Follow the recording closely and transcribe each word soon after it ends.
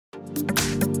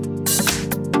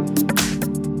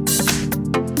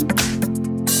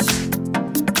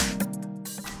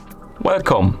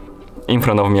Welcome! In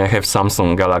front of me I have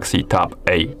Samsung Galaxy Tab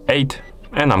A8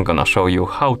 and I'm gonna show you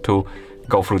how to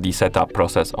go through the setup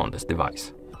process on this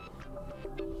device.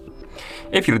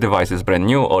 If your device is brand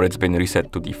new or it's been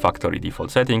reset to the factory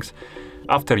default settings,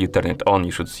 after you turn it on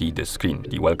you should see this screen,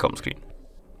 the welcome screen.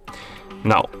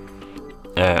 Now,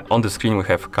 on the screen we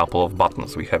have a couple of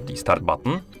buttons. We have the start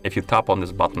button. If you tap on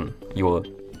this button, you will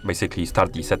basically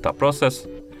start the setup process.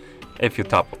 If you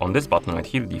tap on this button right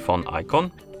here, the phone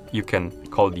icon, you can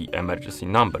call the emergency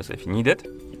numbers if you need it.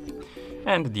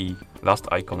 And the last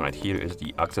icon right here is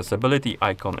the accessibility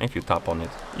icon. If you tap on it,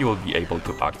 you will be able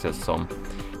to access some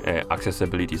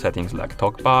accessibility settings like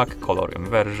talkback, color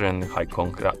inversion, high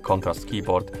contrast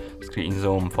keyboard, screen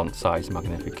zoom, font size,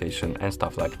 magnification, and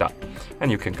stuff like that.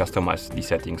 And you can customize the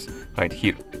settings right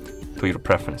here to your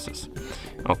preferences.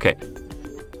 Okay,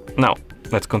 now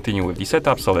let's continue with the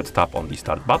setup. So let's tap on the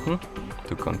start button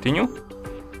to continue.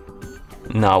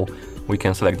 Now we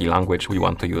can select the language we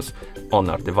want to use on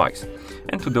our device.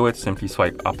 And to do it, simply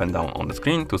swipe up and down on the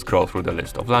screen to scroll through the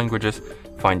list of languages,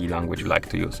 find the language you like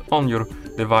to use on your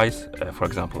device. For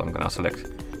example, I'm gonna select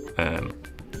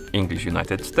English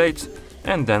United States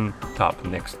and then tap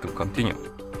next to continue.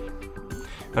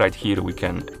 Right here we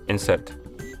can insert,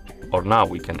 or now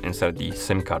we can insert the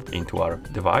SIM card into our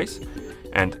device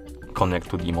and connect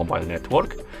to the mobile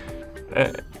network.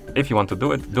 If you want to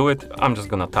do it. I'm just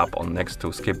gonna tap on next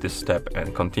to skip this step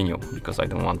and continue because I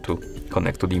don't want to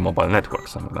connect to the mobile network.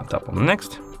 So I'm gonna tap on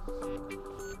next.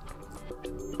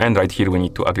 And right here we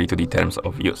need to agree to the terms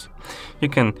of use. You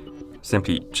can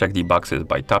simply check the boxes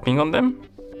by tapping on them.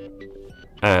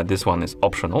 This one is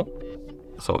optional.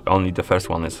 So only the first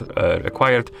one is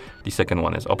required. The second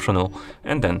one is optional.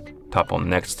 And then tap on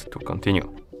next to continue.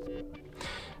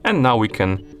 And now we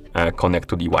can connect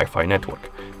to the Wi-Fi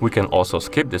network. We can also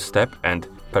skip this step and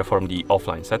perform the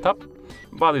offline setup,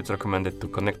 but it's recommended to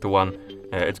connect to one.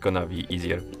 It's gonna be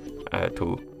easier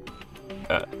to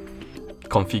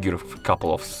configure a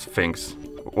couple of things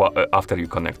after you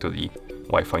connect to the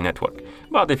Wi-Fi network.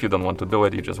 But if you don't want to do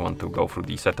it, you just want to go through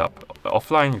the setup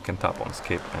offline, you can tap on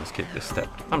skip and skip this step.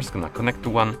 I'm just gonna connect to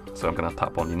one, so I'm gonna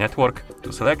tap on the network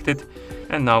to select it.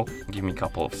 And now, give me a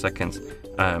couple of seconds,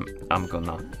 I'm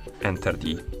gonna enter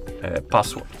the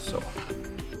password. So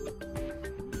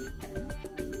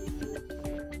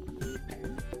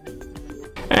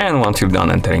and once you're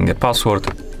done entering the password,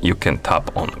 you can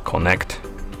tap on connect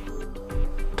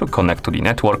to connect to the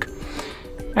network.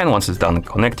 And once it's done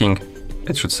connecting,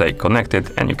 it should say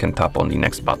connected, and you can tap on the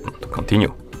next button to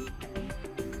continue.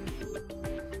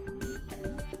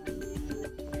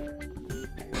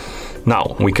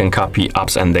 Now we can copy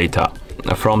apps and data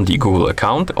from the Google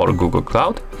account or Google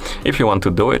Cloud. If you want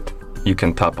to do it, you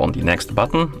can tap on the next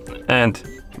button and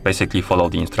basically follow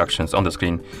the instructions on the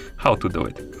screen how to do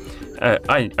it.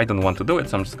 I don't want to do it,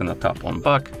 so I'm just gonna tap on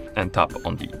back and tap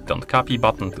on the don't copy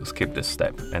button to skip this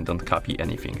step and don't copy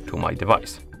anything to my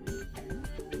device.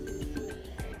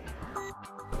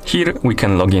 Here we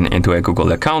can log in into a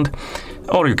Google account,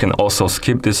 or you can also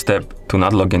skip this step to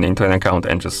not log in into an account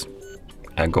and just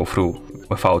go through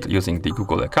without using the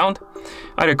Google account.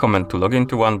 I recommend to log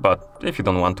into one, but if you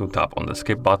don't want to, tap on the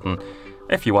skip button.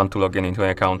 If you want to log in into an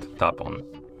account, tap on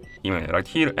email right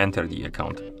here, enter the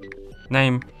account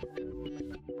name.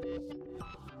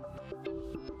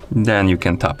 Then you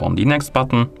can tap on the next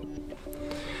button.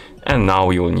 And now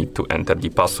you will need to enter the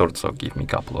password, so give me a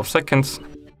couple of seconds.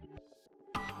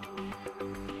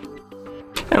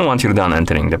 And once you're done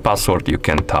entering the password, you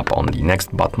can tap on the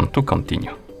next button to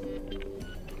continue.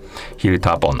 Here you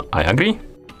tap on I agree.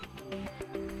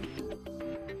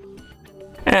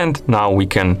 And now we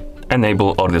can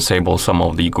enable or disable some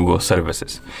of the Google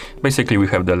services. Basically, we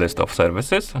have the list of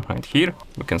services right here.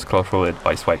 We can scroll through it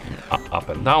by swiping up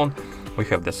and down. We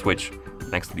have the switch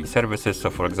next to the services. So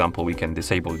for example, we can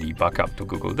disable the backup to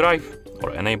Google Drive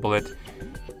or enable it,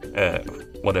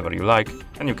 whatever you like.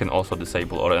 And you can also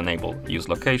disable or enable use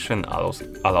location,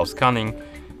 allow scanning,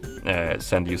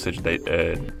 send usage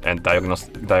and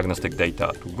diagnostic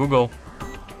data to Google.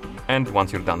 And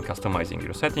once you're done customizing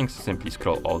your settings, simply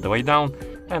scroll all the way down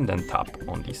and then tap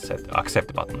on the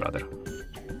accept button rather.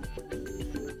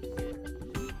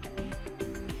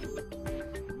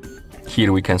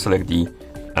 Here we can select the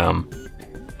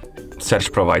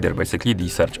search provider, basically the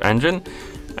search engine,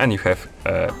 and you have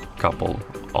a couple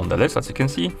on the list, as you can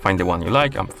see. Find the one you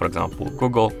like, for example,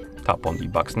 Google. Tap on the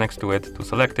box next to it to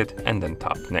select it, and then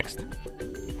tap next.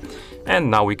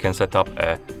 And now we can set up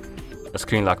a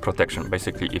screen lock protection.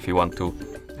 Basically, if you want to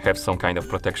have some kind of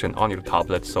protection on your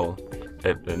tablet, so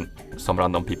if some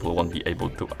random people won't be able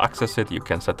to access it, you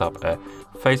can set up a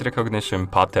face recognition,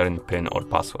 pattern, PIN, or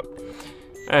password.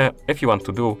 If you want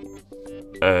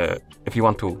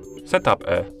to set up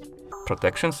a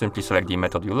protection, simply select the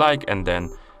method you like and then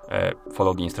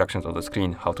follow the instructions on the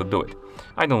screen how to do it.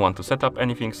 I don't want to set up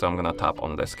anything, so I'm gonna tap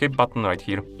on the skip button right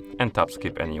here and tap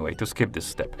skip anyway to skip this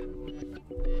step.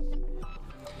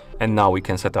 And now we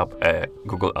can set up a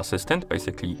Google Assistant.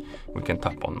 Basically, we can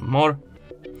tap on more.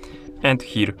 And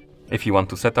here, if you want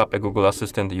to set up a Google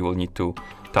Assistant, you will need to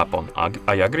tap on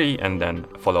I agree and then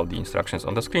follow the instructions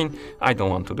on the screen. I don't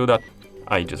want to do that.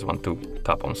 I just want to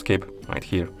tap on skip right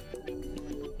here.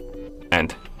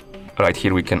 And right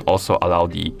here, we can also allow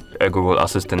the Google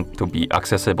Assistant to be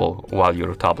accessible while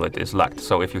your tablet is locked.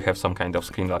 So if you have some kind of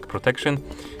screen lock protection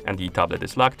and the tablet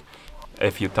is locked,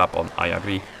 if you tap on I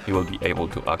agree, you will be able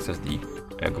to access the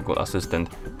Google Assistant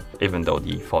even though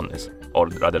the phone is, or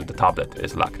rather the tablet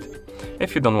is locked.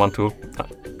 If you don't want to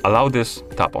allow this,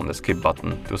 tap on the skip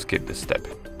button to skip this step.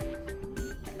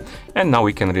 And now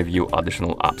we can review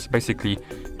additional apps. Basically,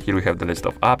 here we have the list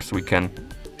of apps we can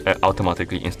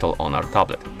automatically install on our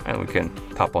tablet. And we can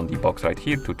tap on the box right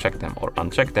here to check them or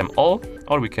uncheck them all,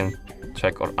 or we can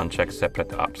check or uncheck separate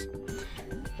apps.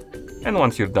 And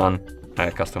once you're done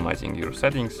customizing your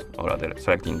settings, or rather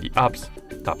selecting the apps,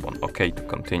 tap on OK to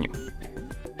continue.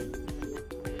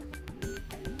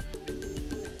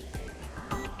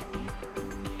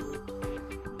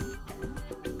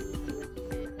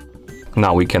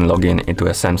 Now we can log in into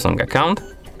a Samsung account.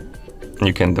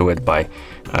 You can do it by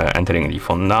entering the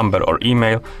phone number or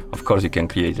email. Of course, you can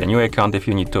create a new account if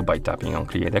you need to by tapping on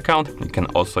create account. You can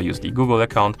also use the Google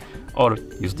account or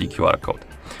use the QR code.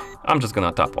 I'm just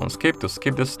gonna tap on skip to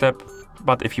skip this step.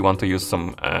 But if you want to use some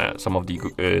of the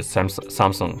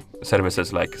Samsung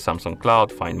services like Samsung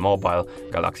Cloud, Find Mobile,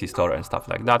 Galaxy Store and stuff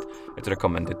like that, it's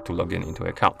recommended to log in into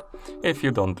account. If you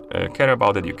don't care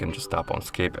about it, you can just tap on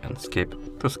skip and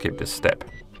skip to skip this step.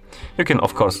 You can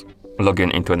of course log in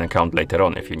into an account later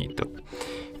on if you need to.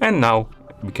 And now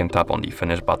we can tap on the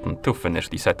finish button to finish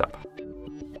the setup.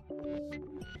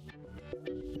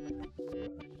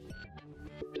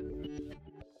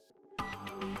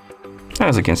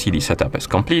 As you can see, the setup is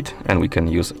complete and we can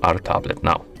use our tablet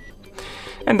now.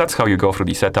 And that's how you go through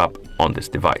the setup on this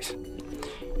device.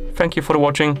 Thank you for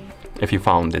watching. If you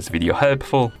found this video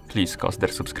helpful, please consider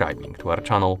subscribing to our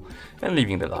channel and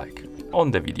leaving the like on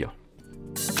the video.